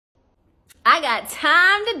I got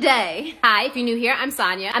time today. Hi, if you're new here, I'm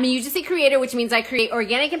Sonia. I'm a UGC creator, which means I create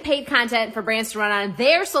organic and paid content for brands to run on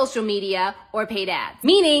their social media or paid ads,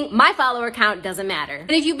 meaning my follower count doesn't matter.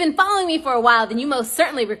 And if you've been following me for a while, then you most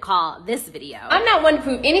certainly recall this video. I'm not one to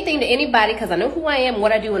prove anything to anybody because I know who I am,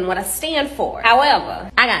 what I do, and what I stand for.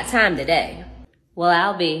 However, I got time today. Well,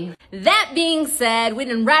 I'll be. That being said, we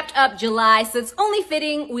done wrapped up July, so it's only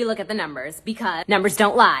fitting we look at the numbers because numbers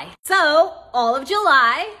don't lie. So, all of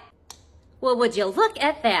July, well, would you look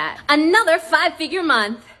at that? Another 5-figure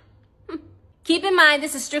month. Keep in mind,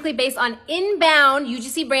 this is strictly based on inbound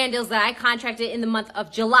UGC brand deals that I contracted in the month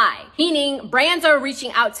of July, meaning brands are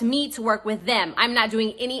reaching out to me to work with them. I'm not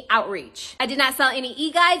doing any outreach. I did not sell any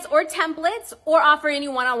e-guides or templates or offer any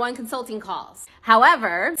one-on-one consulting calls.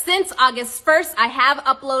 However, since August 1st, I have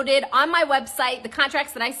uploaded on my website the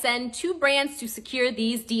contracts that I send to brands to secure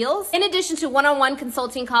these deals, in addition to one-on-one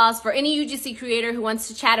consulting calls for any UGC creator who wants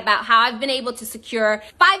to chat about how I've been able to secure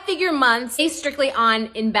 5-figure months based strictly on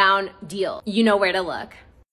inbound deals. You know where to look.